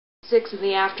6 in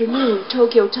the afternoon,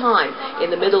 Tokyo time,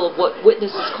 in the middle of what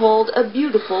witnesses called a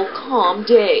beautiful, calm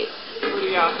day.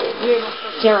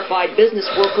 Terrified business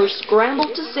workers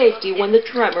scrambled to safety when the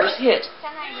tremors hit.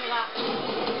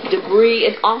 Debris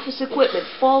and office equipment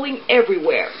falling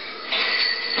everywhere.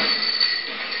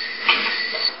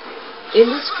 In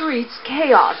the streets,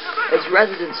 chaos as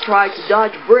residents tried to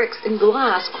dodge bricks and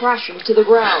glass crashing to the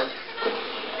ground.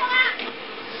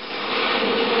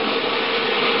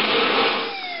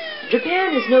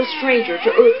 Japan is no stranger to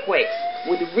earthquakes,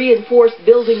 with reinforced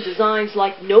building designs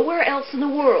like nowhere else in the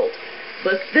world.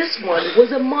 But this one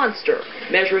was a monster,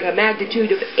 measuring a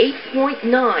magnitude of 8.9,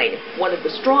 one of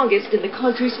the strongest in the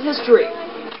country's history.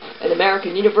 An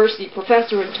American university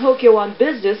professor in Tokyo on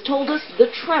business told us the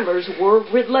tremors were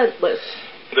relentless.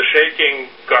 The shaking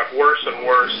got worse and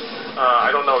worse.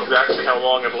 I don't know exactly how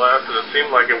long it lasted. It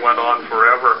seemed like it went on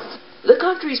forever. The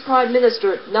country's Prime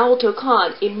Minister, Naoto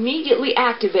Kan, immediately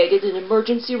activated an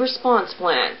emergency response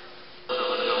plan.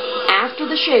 After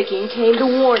the shaking came the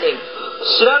warning.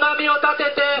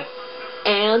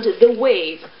 And the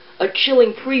wave, a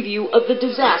chilling preview of the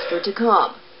disaster to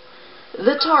come.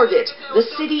 The target, the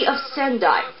city of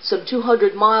Sendai, some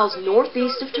 200 miles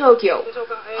northeast of Tokyo.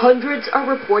 Hundreds are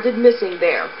reported missing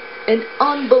there. An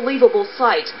unbelievable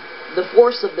sight, the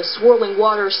force of the swirling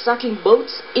water sucking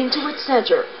boats into its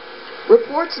center.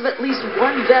 Reports of at least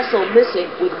one vessel missing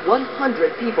with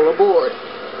 100 people aboard.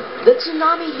 The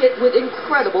tsunami hit with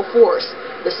incredible force,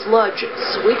 the sludge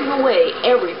sweeping away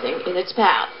everything in its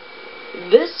path.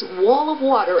 This wall of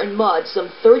water and mud, some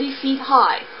 30 feet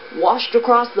high, washed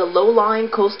across the low-lying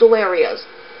coastal areas.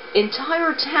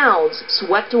 Entire towns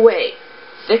swept away,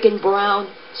 thick and brown,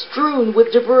 strewn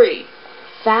with debris.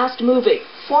 Fast-moving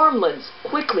farmlands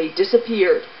quickly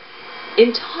disappeared.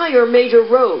 Entire major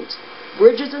roads,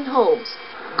 bridges and homes,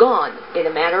 gone in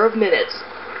a matter of minutes.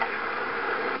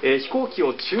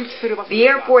 The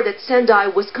airport at Sendai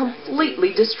was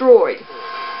completely destroyed.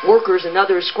 Workers and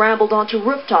others scrambled onto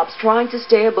rooftops trying to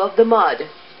stay above the mud.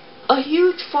 A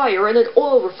huge fire in an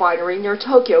oil refinery near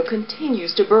Tokyo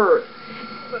continues to burn.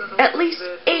 At least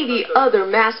 80 other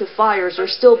massive fires are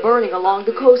still burning along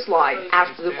the coastline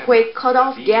after the quake cut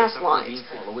off gas lines,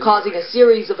 causing a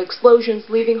series of explosions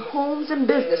leaving homes and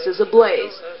businesses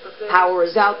ablaze. Power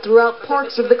is out throughout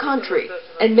parts of the country,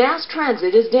 and mass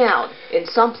transit is down. In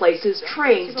some places,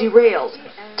 trains derailed.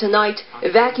 Tonight,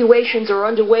 evacuations are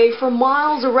underway for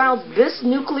miles around this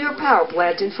nuclear power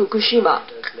plant in Fukushima.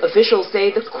 Officials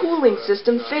say the cooling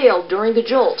system failed during the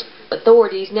jolt.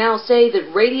 Authorities now say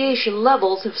that radiation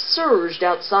levels have surged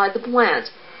outside the plant.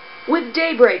 With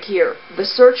daybreak here, the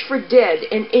search for dead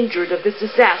and injured of this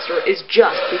disaster is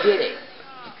just beginning.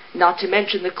 Not to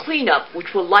mention the cleanup,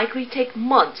 which will likely take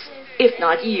months, if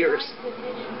not years.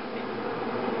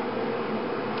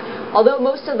 Although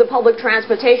most of the public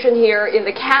transportation here in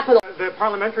the capital... The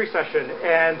parliamentary session,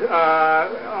 and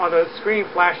on the screen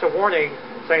flashed a warning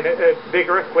saying that a big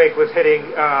earthquake was hitting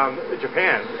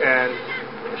Japan. And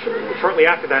shortly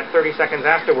after that, 30 seconds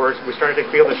afterwards, we started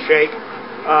to feel the shake.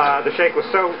 The shake was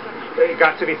it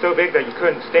got to be so big that you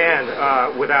couldn't stand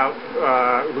without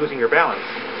losing your balance.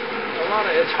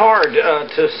 It's hard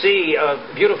to see a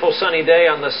beautiful sunny day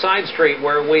on the side street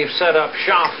where we've set up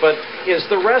shop, but is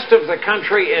the rest of the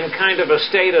country in kind of a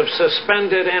state of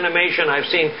suspended animation? I've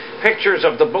seen pictures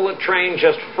of the bullet train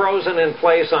just frozen in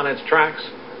place on its tracks.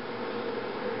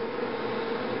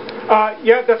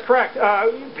 Yeah, that's correct.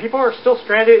 People are still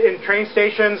stranded in train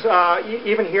stations,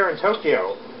 even here in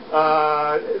Tokyo.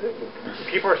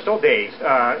 People are still dazed,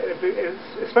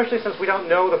 especially since we don't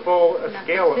know the full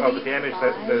scale of the damage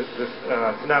that this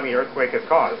tsunami earthquake has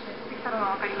caused.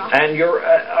 And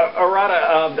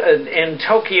Arata, in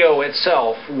Tokyo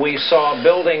itself, we saw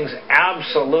buildings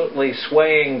absolutely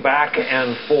swaying back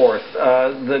and forth.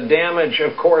 The damage,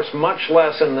 of course, much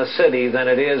less in the city than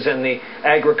it is in the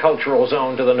agricultural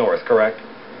zone to the north, correct?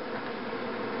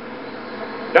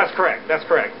 That's correct. That's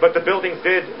correct. But the buildings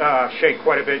did shake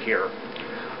quite a bit here.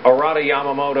 Arata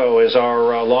Yamamoto is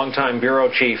our longtime bureau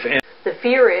chief. The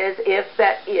fear is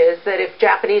that if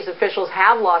Japanese officials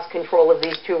have lost control of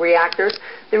these two reactors,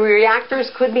 the reactors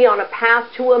could be on a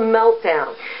path to a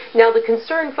meltdown. Now, the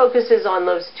concern focuses on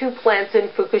those two plants in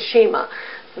Fukushima,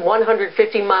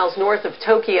 150 miles north of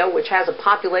Tokyo, which has a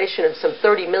population of some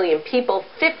 30 million people,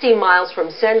 50 miles from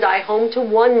Sendai, home to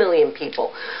 1 million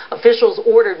people. Officials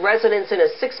ordered residents in a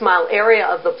 6-mile area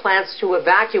of the plants to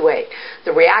evacuate.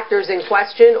 The reactors in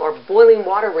question are boiling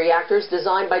water reactors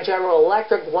designed by General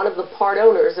Electric, one of the part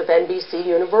owners of NBC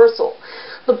Universal.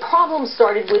 The problem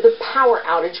started with a power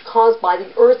outage caused by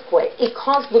the earthquake. It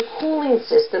caused the cooling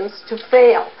systems to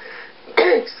fail.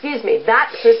 excuse me,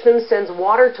 that system sends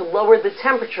water to lower the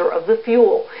temperature of the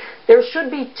fuel. There should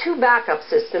be 2 backup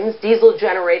systems, diesel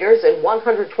generators and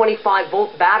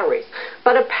 125-volt batteries,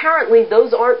 but apparently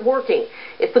those aren't working.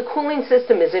 If the cooling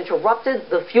system is interrupted,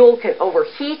 the fuel can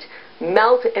overheat,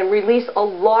 melt, and release a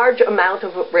large amount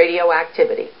of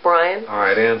radioactivity. Brian? All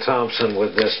right, Ann Thompson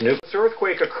with this new. This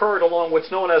earthquake occurred along what's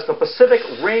known as the Pacific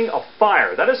Ring of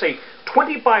Fire. That is a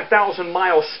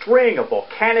 25,000-mile string of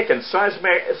volcanic and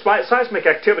seismic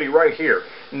activity right here.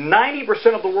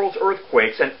 90% of the world's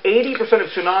earthquakes and 80% of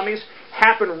tsunamis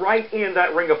happen right in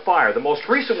that ring of fire. The most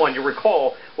recent one, you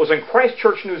recall, was in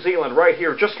Christchurch, New Zealand, right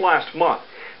here just last month.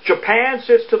 Japan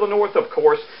sits to the north, of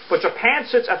course, but Japan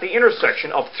sits at the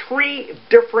intersection of 3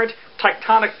 different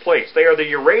tectonic plates. They are the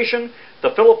Eurasian, the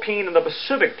Philippine, and the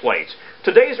Pacific plates.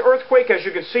 Today's earthquake, as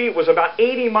you can see, was about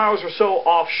 80 miles or so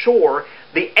offshore.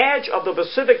 The edge of the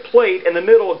Pacific plate in the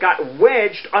middle got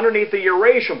wedged underneath the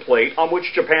Eurasian plate on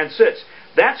which Japan sits.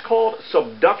 That's called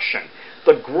subduction.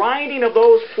 The grinding of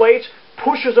those plates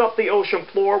pushes up the ocean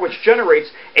floor, which generates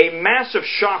a massive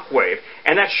shock wave,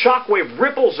 and that shock wave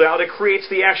ripples out. It creates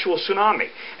the actual tsunami.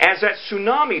 As that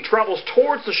tsunami travels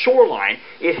towards the shoreline,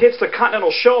 it hits the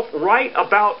continental shelf right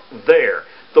about there.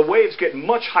 The waves get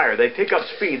much higher. They pick up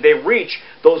speed. They reach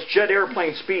those jet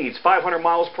airplane speeds, 500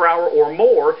 miles per hour or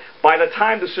more, by the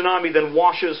time the tsunami then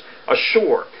washes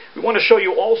ashore. We want to show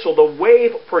you also the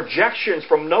wave projections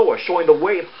from NOAA showing the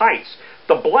wave heights.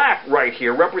 The black right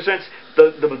here represents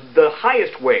the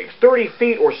highest waves, 30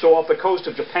 feet or so off the coast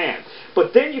of Japan.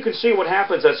 But then you can see what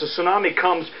happens as the tsunami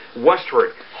comes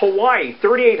westward. Hawaii,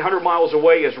 3,800 miles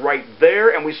away, is right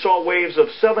there, and we saw waves of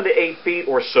 7 to 8 feet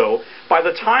or so. By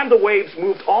the time the waves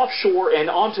moved offshore and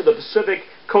onto the Pacific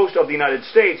coast of the United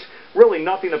States, really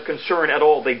nothing of concern at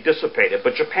all. They dissipated.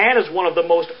 But Japan is one of the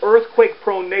most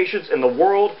earthquake-prone nations in the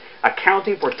world,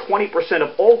 accounting for 20%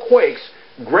 of all quakes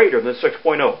greater than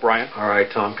 6.0. Brian? All right,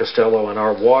 Tom Costello in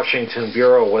our Washington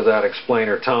Bureau with that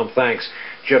explainer. Tom, thanks.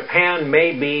 Japan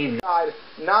may be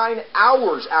 9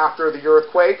 hours after the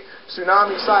earthquake.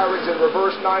 Tsunami sirens and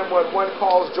reverse 911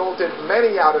 calls jolted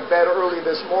many out of bed early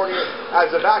this morning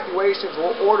as evacuations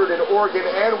were ordered in Oregon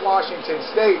and Washington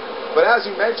State. But as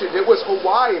you mentioned, it was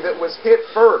Hawaii that was hit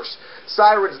first.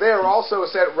 Sirens there also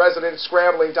sent residents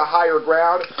scrambling to higher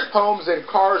ground. Homes and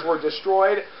cars were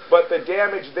destroyed, but the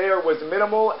damage there was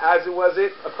minimal, as was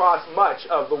it across much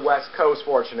of the West Coast,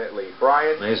 fortunately.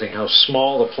 Brian? Amazing how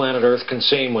small the planet Earth can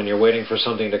seem when you're waiting for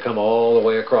something to come all the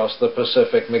way across the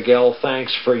Pacific. Miguel,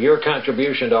 thanks for your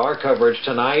contribution to our coverage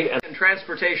tonight. And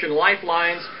transportation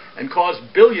lifelines and cause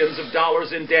billions of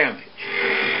dollars in damage.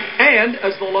 And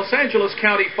as the Los Angeles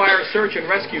County Fire Search and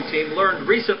Rescue Team learned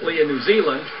recently in New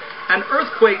Zealand, an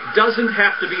earthquake doesn't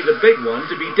have to be the big one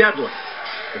to be deadly.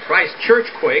 The Christchurch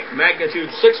quake, magnitude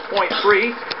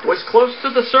 6.3, was close to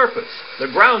the surface, the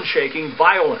ground shaking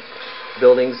violent.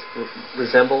 Buildings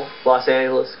resemble Los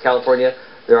Angeles, California.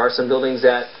 There are some buildings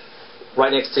that,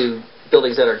 right next to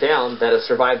buildings that are down, that have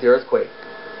survived the earthquake.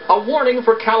 A warning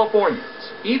for Californians.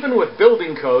 Even with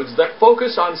building codes that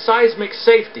focus on seismic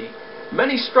safety,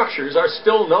 many structures are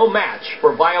still no match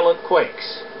for violent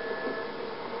quakes.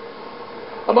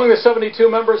 Among the 72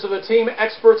 members of the team,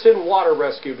 experts in water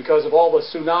rescue because of all the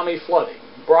tsunami flooding.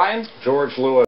 Brian? George Lewis.